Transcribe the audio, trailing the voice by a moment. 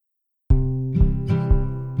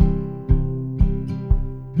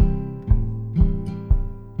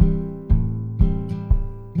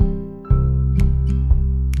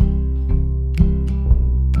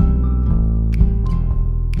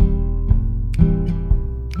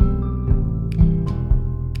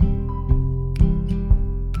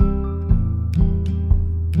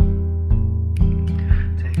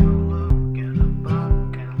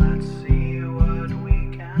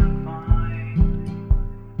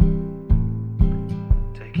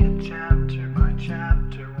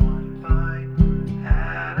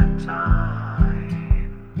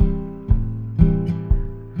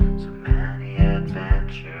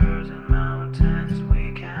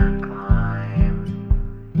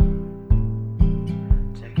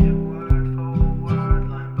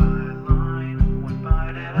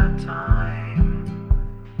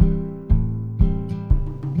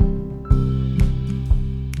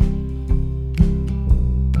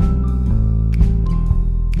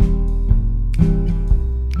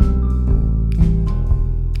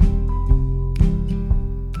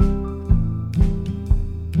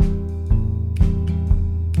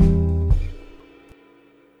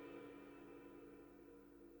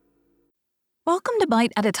Welcome to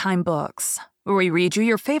Bite at a Time Books, where we read you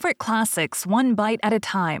your favorite classics one bite at a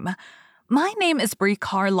time. My name is Brie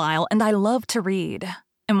Carlisle, and I love to read,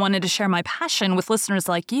 and wanted to share my passion with listeners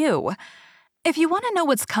like you. If you want to know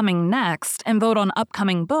what's coming next and vote on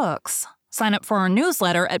upcoming books, sign up for our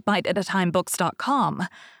newsletter at biteatatimebooks.com.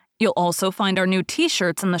 You'll also find our new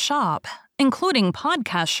t-shirts in the shop, including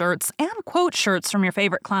podcast shirts and quote shirts from your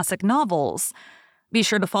favorite classic novels. Be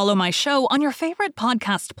sure to follow my show on your favorite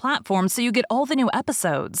podcast platform so you get all the new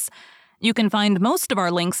episodes. You can find most of our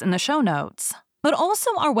links in the show notes, but also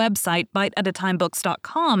our website,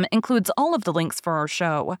 biteatatimebooks.com, includes all of the links for our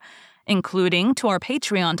show, including to our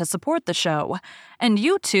Patreon to support the show, and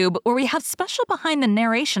YouTube, where we have special behind the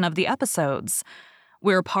narration of the episodes.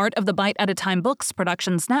 We're part of the Bite at a Time Books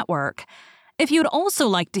Productions Network. If you'd also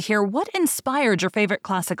like to hear what inspired your favorite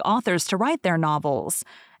classic authors to write their novels,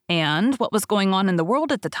 and what was going on in the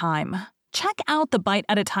world at the time, check out the Bite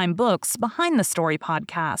at a Time Books Behind the Story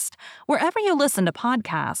podcast, wherever you listen to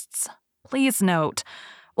podcasts. Please note,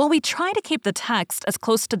 while we try to keep the text as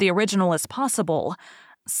close to the original as possible,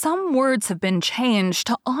 some words have been changed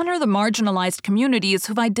to honor the marginalized communities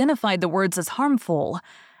who've identified the words as harmful,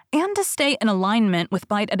 and to stay in alignment with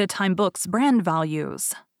Bite at a Time Books' brand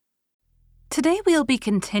values. Today we'll be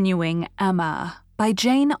continuing Emma by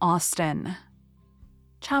Jane Austen.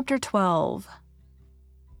 Chapter 12.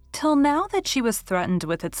 Till now that she was threatened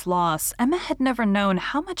with its loss, Emma had never known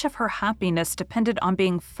how much of her happiness depended on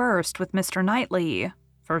being first with Mr. Knightley,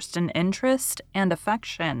 first in interest and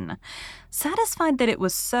affection. Satisfied that it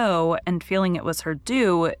was so, and feeling it was her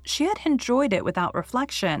due, she had enjoyed it without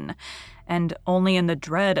reflection, and only in the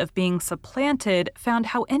dread of being supplanted found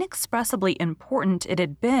how inexpressibly important it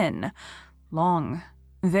had been. Long,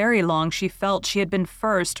 very long, she felt she had been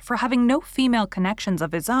first, for having no female connections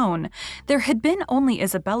of his own, there had been only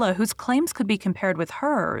Isabella whose claims could be compared with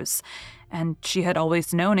hers, and she had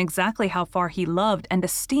always known exactly how far he loved and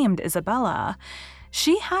esteemed Isabella.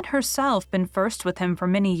 She had herself been first with him for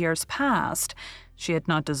many years past. She had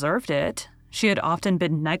not deserved it. She had often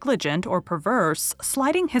been negligent or perverse,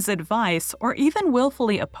 slighting his advice or even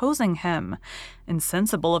willfully opposing him,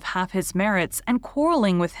 insensible of half his merits and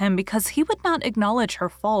quarreling with him because he would not acknowledge her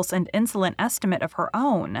false and insolent estimate of her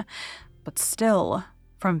own. But still,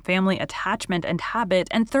 from family attachment and habit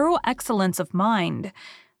and thorough excellence of mind,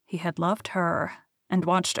 he had loved her and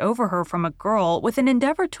watched over her from a girl with an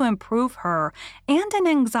endeavor to improve her and an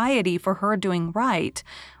anxiety for her doing right,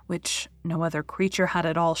 which no other creature had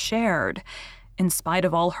at all shared. In spite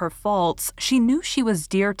of all her faults, she knew she was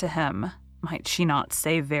dear to him. Might she not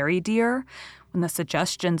say very dear? When the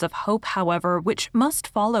suggestions of hope, however, which must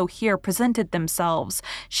follow here presented themselves,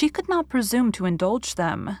 she could not presume to indulge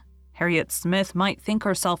them. Harriet Smith might think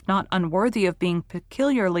herself not unworthy of being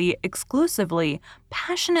peculiarly, exclusively,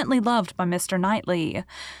 passionately loved by Mr. Knightley.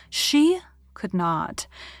 She could not.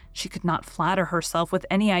 She could not flatter herself with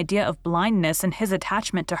any idea of blindness in his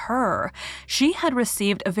attachment to her. She had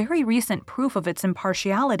received a very recent proof of its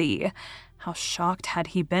impartiality. How shocked had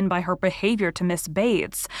he been by her behavior to Miss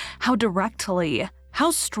Bates, how directly, how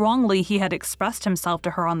strongly he had expressed himself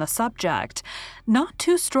to her on the subject. Not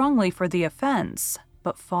too strongly for the offense,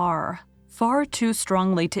 but far too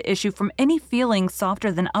strongly to issue from any feeling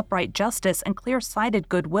softer than upright justice and clear-sighted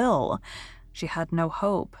goodwill. She had no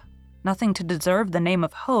hope, nothing to deserve the name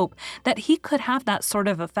of hope, that he could have that sort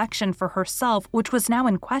of affection for herself which was now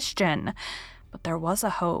in question. But there was a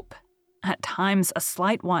hope, at times a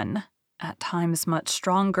slight one, at times much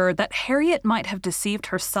stronger, that Harriet might have deceived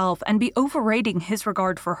herself and be overrating his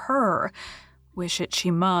regard for her. Wish it she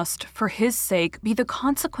must, for his sake, be the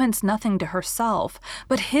consequence nothing to herself,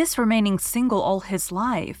 but his remaining single all his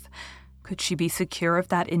life. Could she be secure of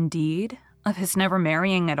that indeed? Of his never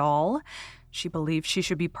marrying at all? She believed she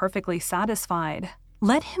should be perfectly satisfied.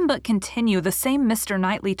 Let him but continue the same Mr.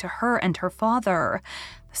 Knightley to her and her father,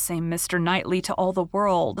 the same Mr. Knightley to all the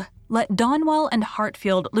world. Let Donwell and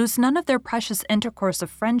Hartfield lose none of their precious intercourse of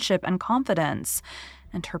friendship and confidence,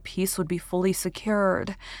 and her peace would be fully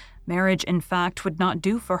secured. Marriage, in fact, would not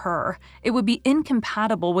do for her. It would be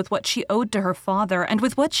incompatible with what she owed to her father and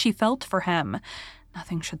with what she felt for him.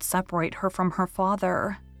 Nothing should separate her from her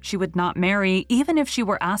father. She would not marry, even if she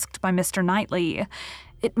were asked by Mr. Knightley.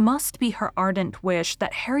 It must be her ardent wish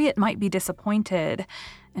that Harriet might be disappointed,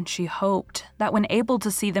 and she hoped that when able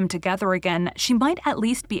to see them together again, she might at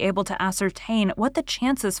least be able to ascertain what the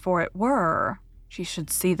chances for it were. She should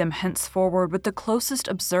see them henceforward with the closest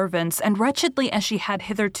observance, and wretchedly as she had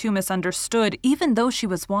hitherto misunderstood, even though she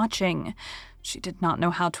was watching. She did not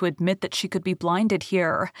know how to admit that she could be blinded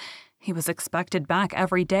here. He was expected back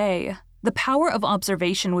every day. The power of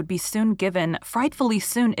observation would be soon given, frightfully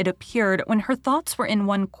soon it appeared, when her thoughts were in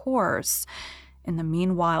one course. In the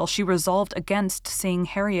meanwhile, she resolved against seeing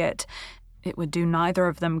Harriet. It would do neither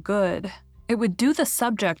of them good. It would do the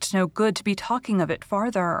subject no good to be talking of it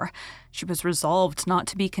farther. She was resolved not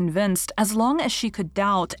to be convinced as long as she could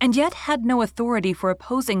doubt, and yet had no authority for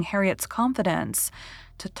opposing Harriet's confidence.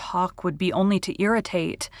 To talk would be only to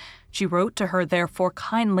irritate. She wrote to her, therefore,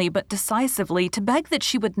 kindly but decisively, to beg that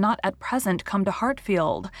she would not at present come to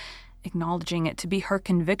Hartfield, acknowledging it to be her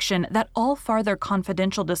conviction that all farther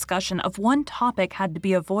confidential discussion of one topic had to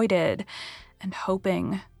be avoided, and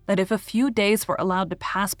hoping that if a few days were allowed to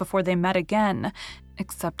pass before they met again,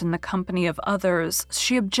 except in the company of others,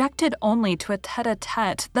 she objected only to a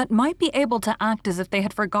tête-à-tête that might be able to act as if they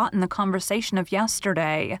had forgotten the conversation of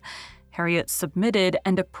yesterday. Harriet submitted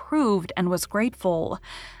and approved and was grateful.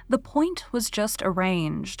 The point was just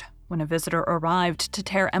arranged, when a visitor arrived to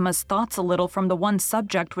tear Emma's thoughts a little from the one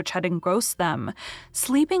subject which had engrossed them,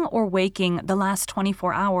 sleeping or waking the last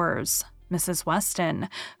 24 hours. Mrs. Weston,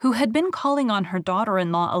 who had been calling on her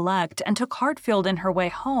daughter-in-law-elect and took Hartfield in her way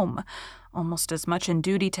home, almost as much in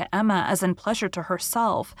duty to Emma as in pleasure to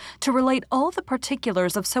herself, to relate all the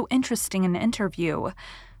particulars of so interesting an interview.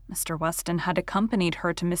 Mr. Weston had accompanied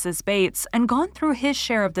her to Mrs. Bates and gone through his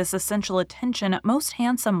share of this essential attention most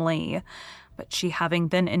handsomely. But she, having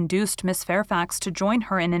then induced Miss Fairfax to join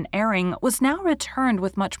her in an airing, was now returned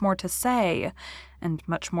with much more to say, and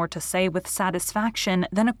much more to say with satisfaction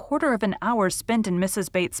than a quarter of an hour spent in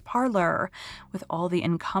Mrs. Bates' parlor, with all the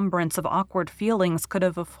encumbrance of awkward feelings could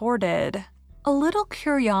have afforded. A little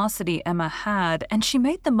curiosity Emma had, and she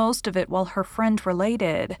made the most of it while her friend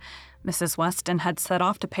related. Mrs. Weston had set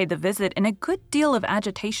off to pay the visit in a good deal of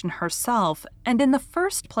agitation herself, and in the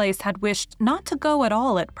first place had wished not to go at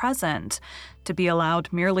all at present, to be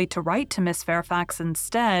allowed merely to write to Miss Fairfax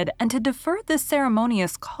instead, and to defer this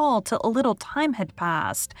ceremonious call till a little time had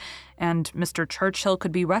passed, and Mr. Churchill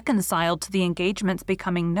could be reconciled to the engagements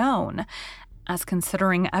becoming known. As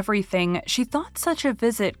considering everything, she thought such a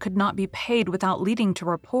visit could not be paid without leading to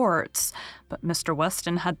reports, but Mr.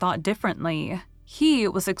 Weston had thought differently. He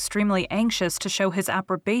was extremely anxious to show his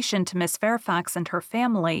approbation to Miss Fairfax and her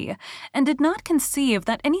family, and did not conceive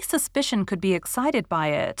that any suspicion could be excited by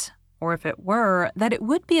it, or if it were, that it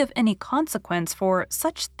would be of any consequence, for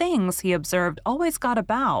such things, he observed, always got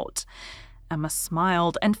about. Emma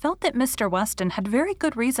smiled and felt that Mr. Weston had very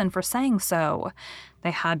good reason for saying so.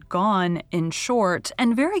 They had gone, in short,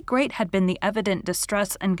 and very great had been the evident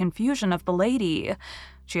distress and confusion of the lady.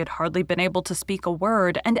 She had hardly been able to speak a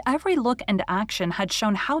word, and every look and action had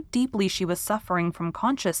shown how deeply she was suffering from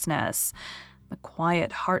consciousness. The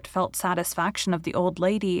quiet, heartfelt satisfaction of the old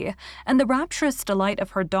lady, and the rapturous delight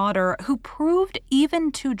of her daughter, who proved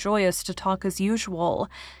even too joyous to talk as usual,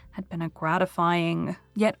 had been a gratifying,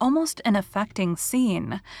 yet almost an affecting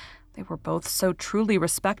scene. They were both so truly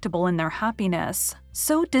respectable in their happiness,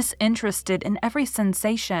 so disinterested in every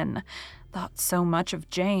sensation, thought so much of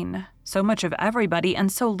Jane, so much of everybody,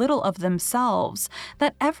 and so little of themselves,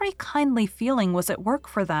 that every kindly feeling was at work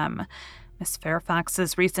for them. Miss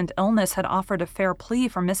Fairfax's recent illness had offered a fair plea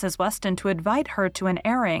for Mrs. Weston to invite her to an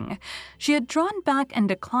airing. She had drawn back and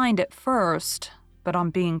declined at first, but on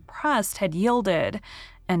being pressed had yielded,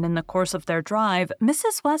 and in the course of their drive,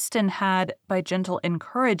 Mrs. Weston had, by gentle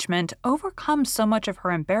encouragement, overcome so much of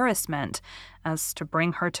her embarrassment as to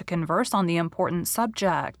bring her to converse on the important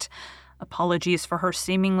subject. Apologies for her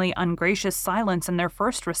seemingly ungracious silence in their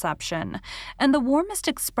first reception, and the warmest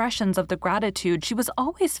expressions of the gratitude she was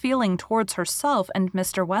always feeling towards herself and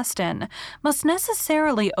Mr. Weston must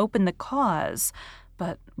necessarily open the cause.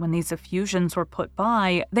 But when these effusions were put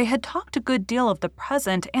by, they had talked a good deal of the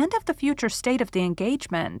present and of the future state of the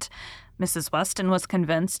engagement. Mrs. Weston was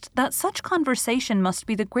convinced that such conversation must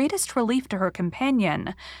be the greatest relief to her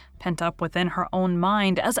companion, pent up within her own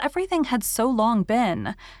mind as everything had so long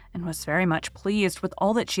been, and was very much pleased with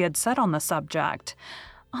all that she had said on the subject.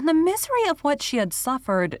 On the misery of what she had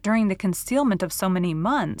suffered during the concealment of so many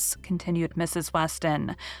months, continued Mrs.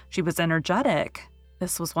 Weston, she was energetic.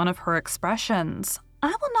 This was one of her expressions.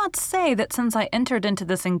 I will not say that since I entered into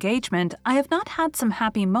this engagement I have not had some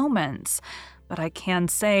happy moments, but I can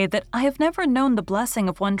say that I have never known the blessing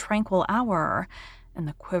of one tranquil hour. And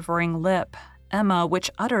the quivering lip, Emma, which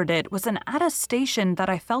uttered it, was an attestation that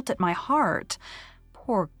I felt at my heart.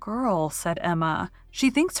 Poor girl, said Emma. She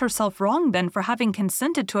thinks herself wrong, then, for having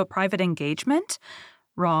consented to a private engagement?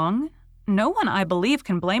 Wrong? No one, I believe,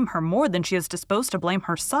 can blame her more than she is disposed to blame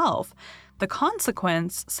herself. The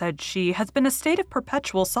consequence, said she, has been a state of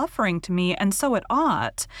perpetual suffering to me, and so it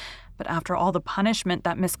ought. But after all the punishment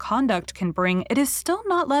that misconduct can bring, it is still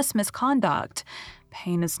not less misconduct.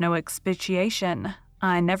 Pain is no expiation.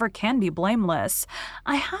 I never can be blameless.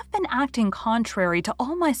 I have been acting contrary to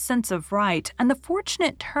all my sense of right and the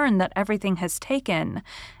fortunate turn that everything has taken,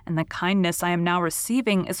 and the kindness I am now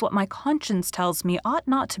receiving is what my conscience tells me ought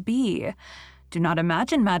not to be. Do not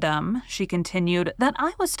imagine, madame, she continued, that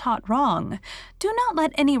I was taught wrong. Do not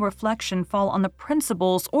let any reflection fall on the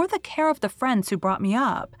principles or the care of the friends who brought me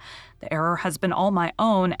up. The error has been all my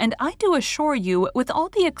own, and I do assure you, with all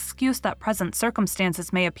the excuse that present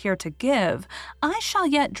circumstances may appear to give, I shall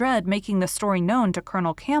yet dread making the story known to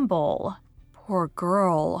Colonel Campbell. Poor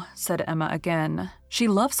girl, said Emma again. She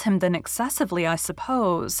loves him then excessively, I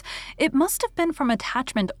suppose. It must have been from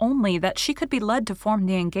attachment only that she could be led to form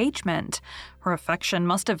the engagement. Her affection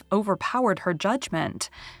must have overpowered her judgment.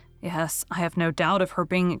 Yes, I have no doubt of her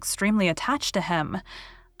being extremely attached to him.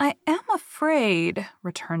 I am afraid,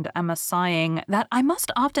 returned Emma, sighing, that I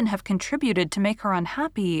must often have contributed to make her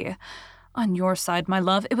unhappy. On your side, my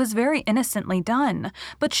love, it was very innocently done,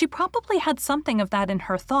 but she probably had something of that in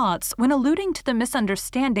her thoughts when alluding to the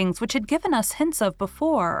misunderstandings which had given us hints of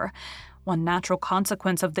before. One natural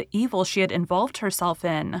consequence of the evil she had involved herself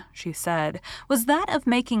in, she said, was that of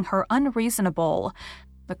making her unreasonable.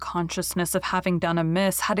 The consciousness of having done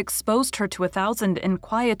amiss had exposed her to 1,000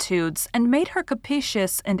 inquietudes and made her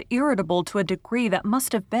capricious and irritable to a degree that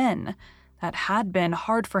had been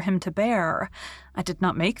hard for him to bear. I did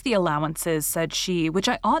not make the allowances, said she, which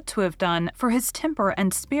I ought to have done for his temper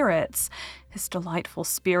and spirits, his delightful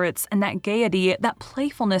spirits, and that gaiety, that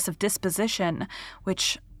playfulness of disposition,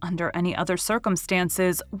 which, under any other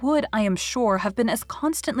circumstances, would, I am sure, have been as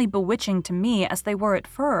constantly bewitching to me as they were at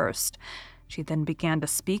first. She then began to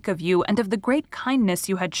speak of you and of the great kindness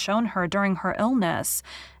you had shown her during her illness,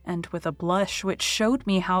 and with a blush which showed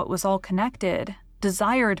me how it was all connected,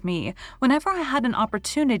 desired me, whenever I had an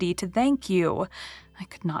opportunity, to thank you. I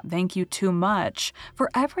could not thank you too much,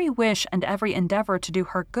 for every wish and every endeavor to do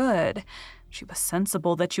her good. She was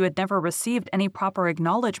sensible that you had never received any proper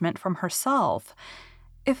acknowledgment from herself.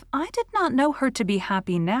 If I did not know her to be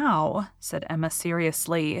happy now, said Emma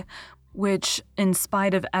seriously, which, in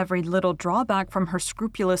spite of every little drawback from her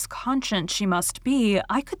scrupulous conscience she must be,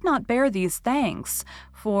 I could not bear these thanks,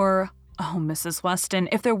 for, oh, Mrs. Weston,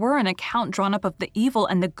 if there were an account drawn up of the evil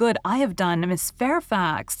and the good I have done, Miss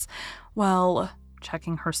Fairfax, well,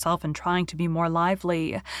 checking herself and trying to be more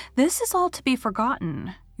lively, this is all to be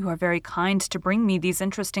forgotten. You are very kind to bring me these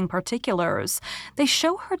interesting particulars. They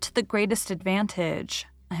show her to the greatest advantage.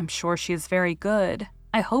 I am sure she is very good.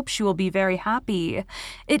 I hope she will be very happy.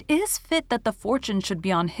 It is fit that the fortune should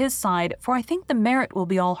be on his side, for I think the merit will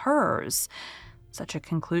be all hers. Such a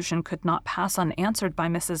conclusion could not pass unanswered by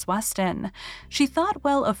Mrs. Weston. She thought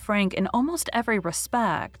well of Frank in almost every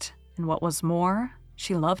respect, and what was more,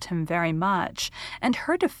 she loved him very much, and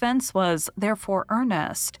her defense was, therefore,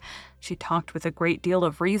 earnest. She talked with a great deal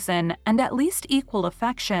of reason and at least equal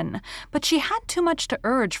affection, but she had too much to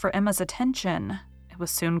urge for Emma's attention. It was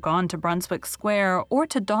soon gone to Brunswick Square or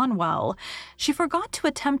to Donwell. She forgot to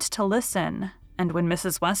attempt to listen, and when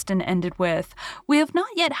Mrs. Weston ended with, "We have not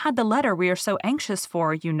yet had the letter we are so anxious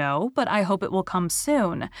for, you know, but I hope it will come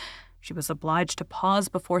soon," she was obliged to pause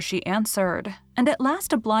before she answered, and at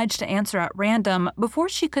last obliged to answer at random before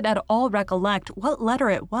she could at all recollect what letter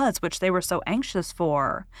it was which they were so anxious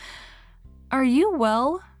for. "Are you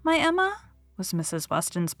well, my Emma?" was Mrs.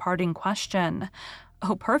 Weston's parting question.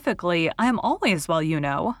 "Oh, perfectly. I am always well, you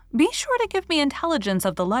know. Be sure to give me intelligence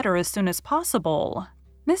of the letter as soon as possible."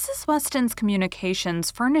 Mrs. Weston's communications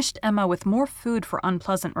furnished Emma with more food for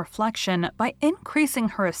unpleasant reflection by increasing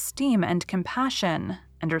her esteem and compassion,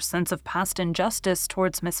 and her sense of past injustice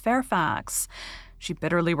towards Miss Fairfax. She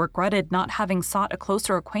bitterly regretted not having sought a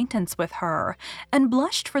closer acquaintance with her, and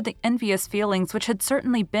blushed for the envious feelings which had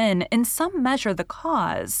certainly been, in some measure, the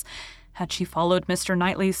cause. Had she followed Mr.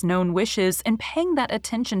 Knightley's known wishes in paying that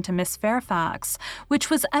attention to Miss Fairfax, which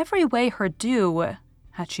was every way her due,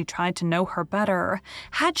 had she tried to know her better,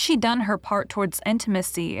 had she done her part towards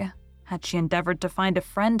intimacy, had she endeavored to find a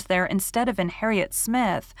friend there instead of in Harriet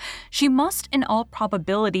Smith, she must in all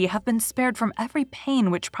probability have been spared from every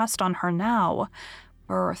pain which pressed on her now.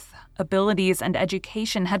 Birth, abilities, and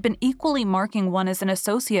education had been equally marking one as an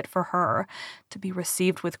associate for her, to be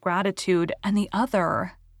received with gratitude, and the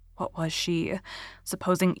other— what was she?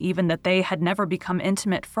 Supposing even that they had never become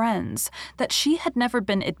intimate friends, that she had never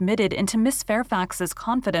been admitted into Miss Fairfax's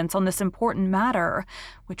confidence on this important matter,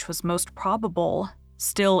 which was most probable,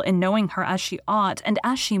 still, in knowing her as she ought and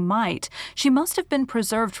as she might, she must have been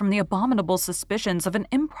preserved from the abominable suspicions of an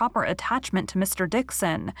improper attachment to Mr.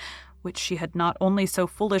 Dixon, which she had not only so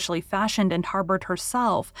foolishly fashioned and harbored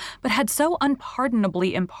herself, but had so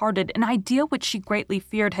unpardonably imparted an idea which she greatly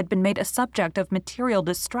feared had been made a subject of material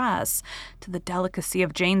distress, to the delicacy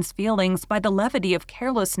of Jane's feelings by the levity of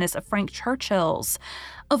carelessness of Frank Churchill's.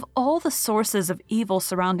 Of all the sources of evil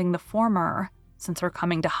surrounding the former, since her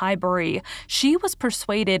coming to Highbury, she was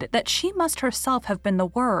persuaded that she must herself have been the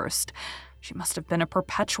worst. She must have been a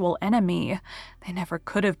perpetual enemy. They never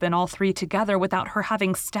could have been all three together without her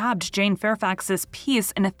having stabbed Jane Fairfax's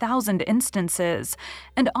peace in 1,000 instances,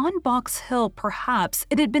 and on Box Hill, perhaps,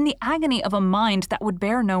 it had been the agony of a mind that would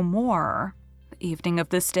bear no more. The evening of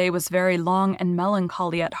this day was very long and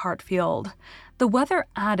melancholy at Hartfield. The weather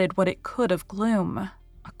added what it could of gloom.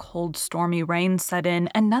 A cold, stormy rain set in,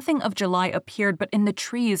 and nothing of July appeared but in the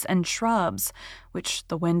trees and shrubs, which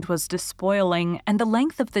the wind was despoiling, and the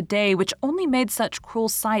length of the day which only made such cruel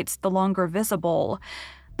sights the longer visible.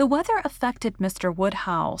 The weather affected Mr.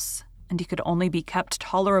 Woodhouse, and he could only be kept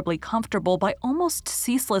tolerably comfortable by almost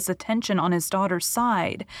ceaseless attention on his daughter's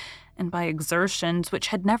side, and by exertions which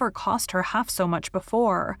had never cost her half so much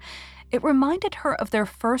before. It reminded her of their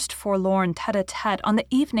first forlorn tête-à-tête on the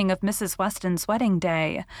evening of Mrs. Weston's wedding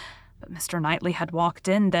day. But Mr. Knightley had walked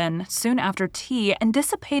in then, soon after tea, and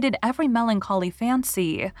dissipated every melancholy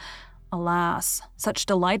fancy. Alas, such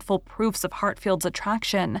delightful proofs of Hartfield's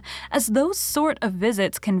attraction, as those sort of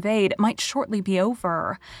visits conveyed, might shortly be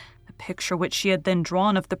over. The picture which she had then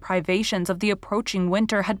drawn of the privations of the approaching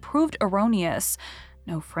winter had proved erroneous.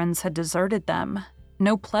 No friends had deserted them.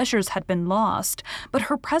 No pleasures had been lost, but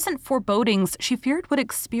her present forebodings she feared would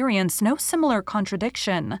experience no similar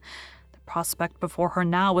contradiction. The prospect before her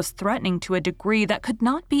now was threatening to a degree that could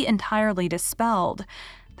not be entirely dispelled,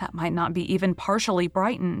 that might not be even partially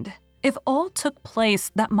brightened. If all took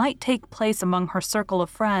place that might take place among her circle of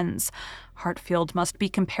friends, Hartfield must be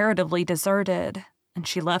comparatively deserted, and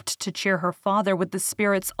she left to cheer her father with the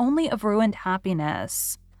spirits only of ruined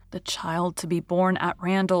happiness. The child to be born at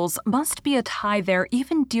Randalls must be a tie there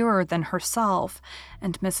even dearer than herself,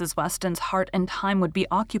 and Mrs. Weston's heart and time would be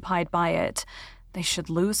occupied by it. They should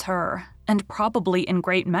lose her, and probably in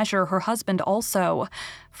great measure her husband also.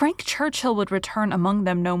 Frank Churchill would return among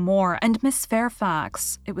them no more, and Miss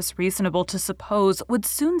Fairfax, it was reasonable to suppose, would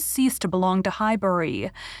soon cease to belong to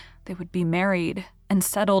Highbury. They would be married, and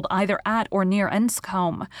settled either at or near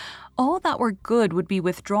Enscombe. All that were good would be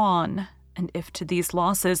withdrawn. And if to these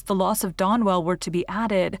losses the loss of Donwell were to be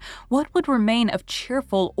added, what would remain of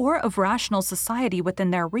cheerful or of rational society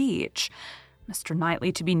within their reach? Mr.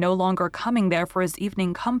 Knightley to be no longer coming there for his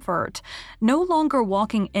evening comfort, no longer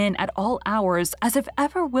walking in at all hours as if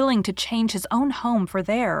ever willing to change his own home for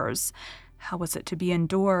theirs. How was it to be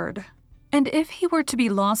endured? And if he were to be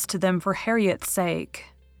lost to them for Harriet's sake,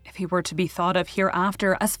 if he were to be thought of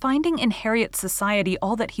hereafter as finding in Harriet's society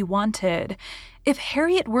all that he wanted, if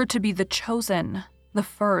Harriet were to be the chosen, the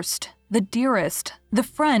first, the dearest, the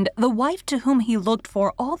friend, the wife to whom he looked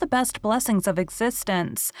for all the best blessings of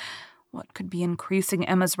existence, what could be increasing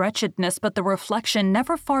Emma's wretchedness but the reflection,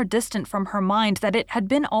 never far distant from her mind, that it had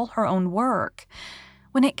been all her own work?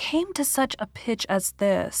 When it came to such a pitch as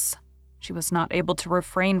this, she was not able to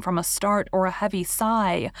refrain from a start or a heavy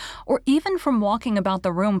sigh, or even from walking about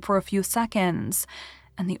the room for a few seconds.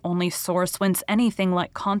 And the only source whence anything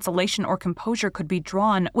like consolation or composure could be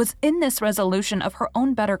drawn was in this resolution of her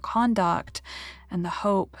own better conduct, and the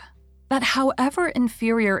hope that however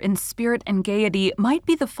inferior in spirit and gaiety might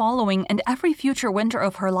be the following and every future winter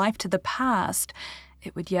of her life to the past,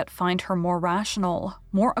 it would yet find her more rational,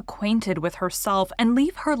 more acquainted with herself, and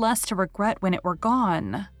leave her less to regret when it were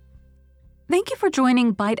gone. Thank you for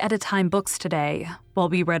joining Bite at a Time Books today, while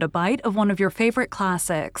we read a bite of one of your favorite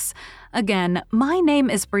classics. Again, my name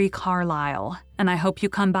is Bree Carlisle, and I hope you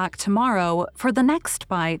come back tomorrow for the next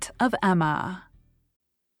bite of Emma.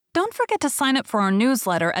 Don't forget to sign up for our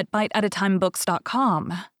newsletter at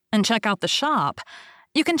biteatatimebooks.com and check out the shop.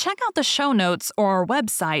 You can check out the show notes or our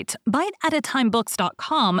website,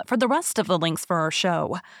 biteatatimebooks.com, for the rest of the links for our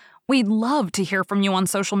show. We'd love to hear from you on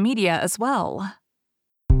social media as well.